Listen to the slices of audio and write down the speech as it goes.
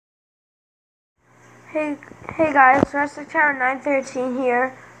Hey, hey guys, Rustic Tower 913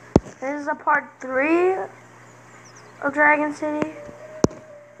 here. This is a part 3 of Dragon City,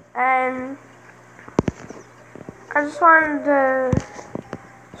 and I just wanted to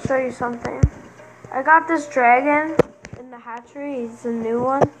show you something. I got this dragon in the hatchery. He's a new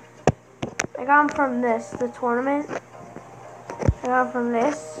one. I got him from the tournament. I got him from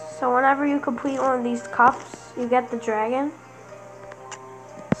this. So whenever you complete one of these cups, you get the dragon.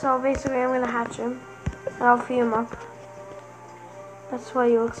 So basically, I'm gonna hatch him, and I'll feed him up. That's what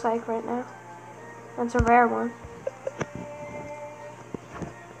he looks like right now. That's a rare one.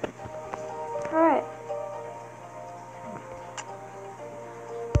 Alright.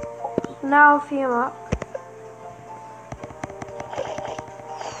 Now I'll feed him up.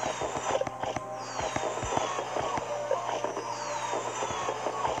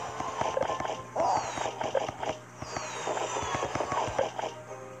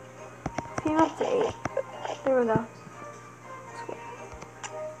 Feed him up to 8. There we go.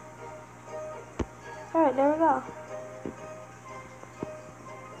 Alright, there we go.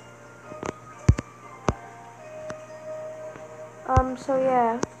 So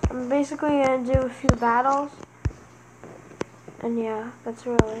yeah, I'm basically gonna do a few battles. And yeah, that's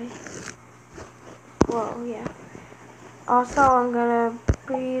really, well, yeah. Also, I'm gonna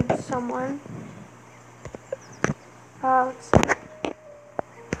breed someone. Let's see.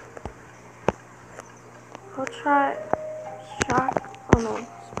 I'll try Shock, oh no,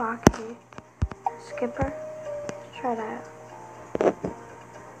 Spocky. Skipper. Let's try that.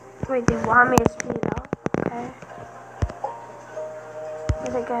 Wait, they want me to speed up, okay. What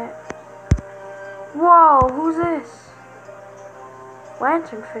did I get? Whoa, who's this?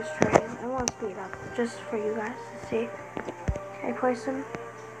 Lanternfish train. I want to speed up just for you guys to see. Can I place him?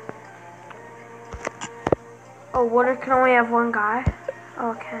 Oh, water can only have one guy?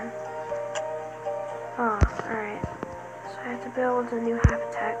 Oh, it can. Oh, alright. So I have to build a new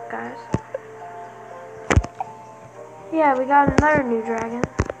habitat, guys. Yeah, we got another new dragon.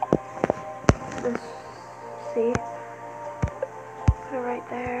 Let's see. Put it right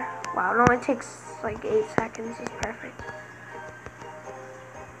there. Wow, it only takes like 8 seconds. It's perfect.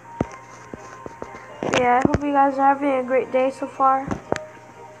 Yeah, I hope you guys are having a great day so far.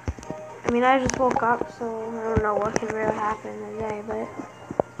 I mean, I just woke up, so I don't know what can really happen today, but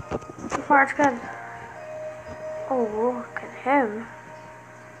so far it's good. Oh, look at him.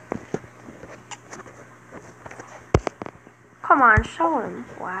 Come on, show him.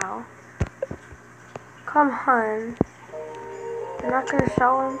 Wow. Come on. You're not gonna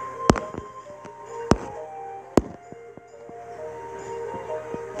show him?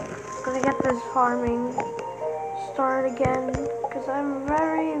 I'm gonna get this farming started again, because I'm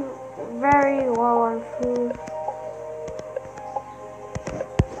very, very low on food.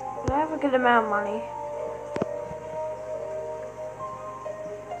 But I have a good amount of money.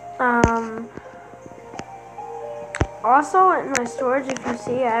 Also in my storage, if you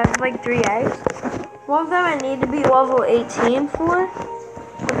see, I have like 3 eggs. One of them I need to be level 18 for,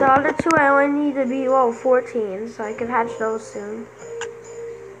 but the other 2 I only need to be level 14, so I can hatch those soon.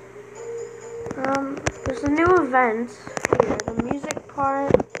 There's a new event here. The music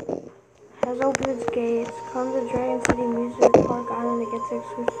part has opened its gates. Come to Dragon City Music Park Island to get the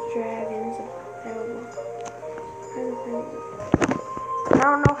exclusive dragons available. I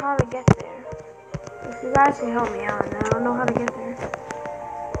don't know how to get there. If you guys can help me out, I don't know how to get there.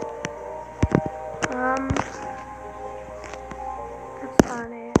 That's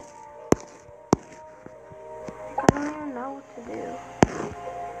not it. I don't even know what to do.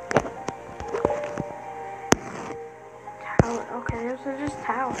 Tower. Okay, there's just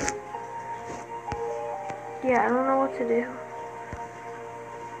tower. Yeah, I don't know what to do.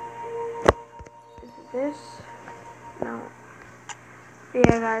 Is it this? No.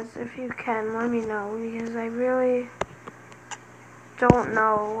 Yeah, guys, if you can, let me know, because I really don't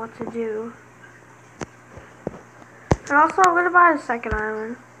know what to do. And also, I'm gonna buy a second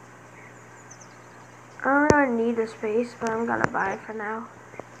island. I don't really need the space, but I'm gonna buy it for now.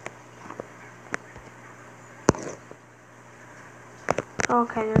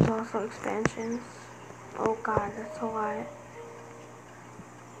 Okay, there's also expansions. Oh god, that's a lot.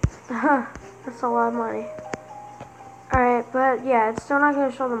 That's a lot of money. Alright, but yeah, it's still not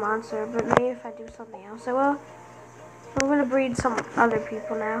gonna show the monster, but maybe if I do something else, I will. I'm gonna breed some other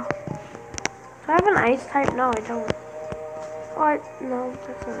people now. Do I have an ice type? No, I don't. What? No,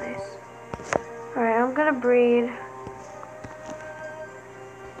 that's not nice. Alright, I'm gonna breed.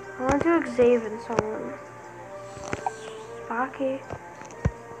 I wanna do Xavier and someone. Spocky.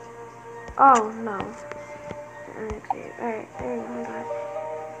 Oh, no. Alright, there we go, I got it.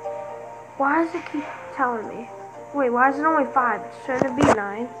 Why does it keep telling me? Wait, why is it only 5? Shouldn't it be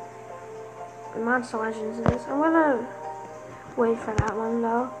 9? Monster Legends is. I'm gonna wait for that one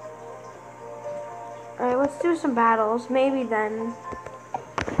though. Alright, let's do some battles. Maybe then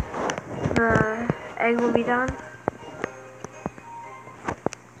the egg will be done.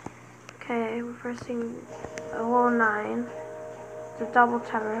 Okay, we're pressing a level 9. The double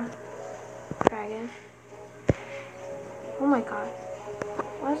terror dragon. Oh my god.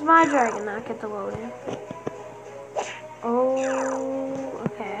 Why does my dragon not get the loading? Oh,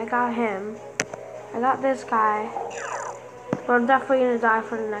 okay, I got him. I got this guy. But I'm definitely gonna die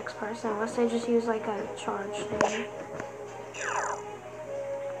for the next person unless they just use like a charge thing.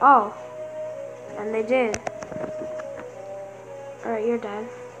 Oh, and they did. Alright, you're dead.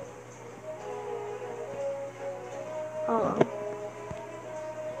 Hello.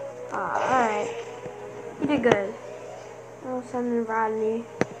 Alright. You did good. All of a sudden, Rodney.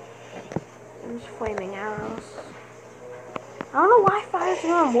 There's flaming arrows. I don't know why fire's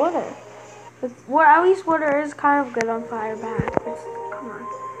good on water. But well, at least water is kind of good on fire back. Come on.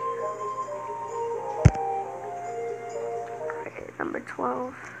 Okay, number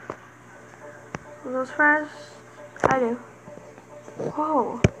 12. Are those first? I do.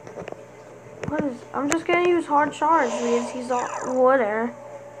 Whoa. What is... I'm just gonna use hard charge because he's all water.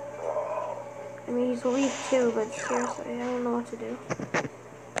 I mean, he's weak too, but seriously, I don't know what to do.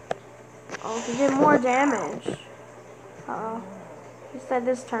 Oh, he did more damage. Uh-oh. He said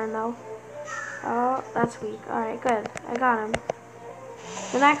this turn, though. Oh, that's weak. Alright, good. I got him.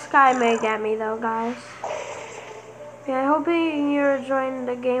 The next guy may get me, though, guys. Yeah, I hope you're enjoying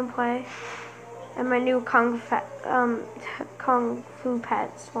the gameplay. And my new Kung Fu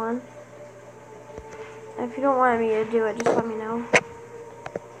Pets one. And if you don't want me to do it, just let me know.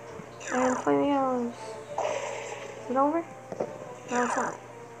 And flaming arrows. Is it over? No, it's not.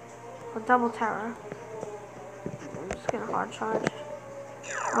 A double terror. I'm just gonna hard charge.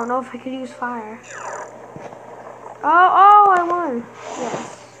 I don't know if I could use fire. Oh, I won.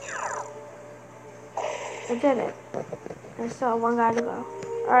 Yes. I did it. There's still one guy to go.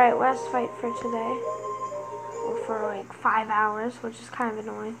 Alright, last fight for today. Well, for like 5 hours, which is kind of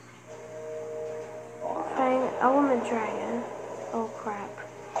annoying. Fighting Element Dragon. Oh crap.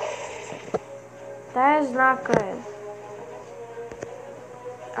 That is not good.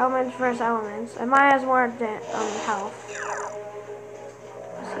 Elements versus elements. And mine has more health.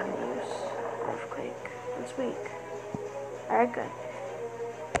 What's he gonna use? Earthquake. That's weak. Alright, good.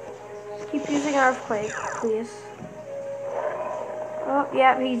 Just keep using Earthquake, please. Oh,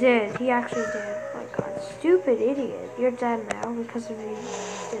 yeah, he did. He actually did. Oh my god, stupid idiot. You're dead now because of you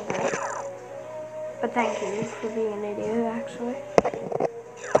did that. But thank you for being an idiot, actually.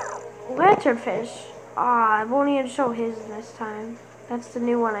 Lanternfish. Ah, I won't even show his this time. That's the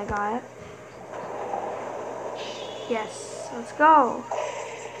new one I got. Yes, let's go.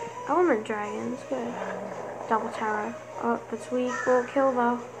 Element Dragon's good. Double Terror. Oh, it's weak. Won't kill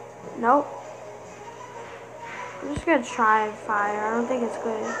though. Nope. I'm just gonna try fire. I don't think it's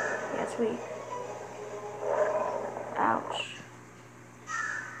good. Yeah, it's weak. Ouch.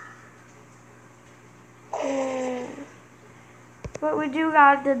 Yeah. But we do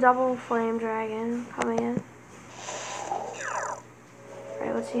got the double flame dragon coming in.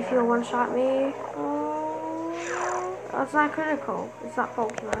 Alright, let's see if he'll one-shot me. Oh, it's not critical. It's not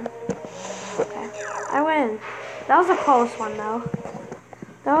Pokemon. Okay. I win. That was a close one, though.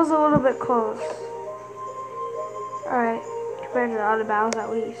 That was a little bit close. Alright. Compared to the other battles,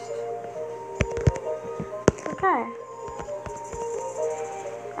 at least. Okay.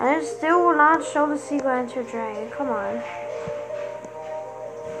 And it still will not show the Sea Lantern Dragon. Come on.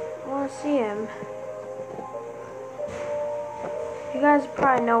 I want to see him. You guys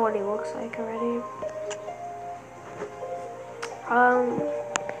probably know what he looks like already.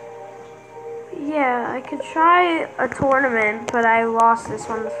 Yeah, I could try a tournament, but I lost this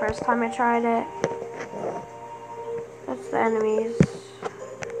one the first time I tried it. That's the enemies.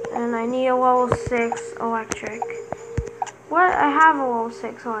 And I need a level 6 electric. What? I have a level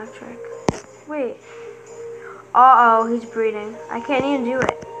 6 electric. Wait. Uh-oh, he's breeding. I can't even do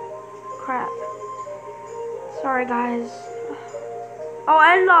it. Crap. Sorry, guys. Oh,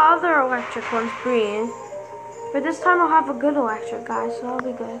 and the other electric one's breeding. But this time I'll have a good electric, guys, so that'll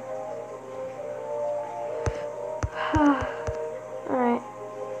be good. Alright.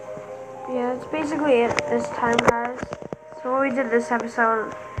 Yeah, that's basically it this time, guys. So what we did this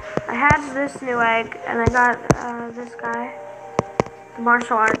episode, I hatched this new egg, and I got this guy, the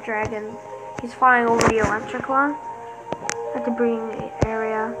martial art dragon. He's flying over the electric one at the breeding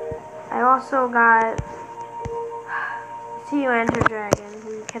area. I also got Sea Lantern Dragon,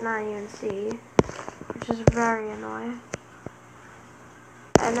 who you cannot even see, which is very annoying.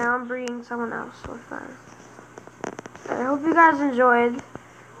 And now I'm breeding someone else with that. I hope you guys enjoyed.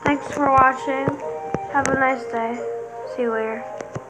 Thanks for watching. Have a nice day. See you later.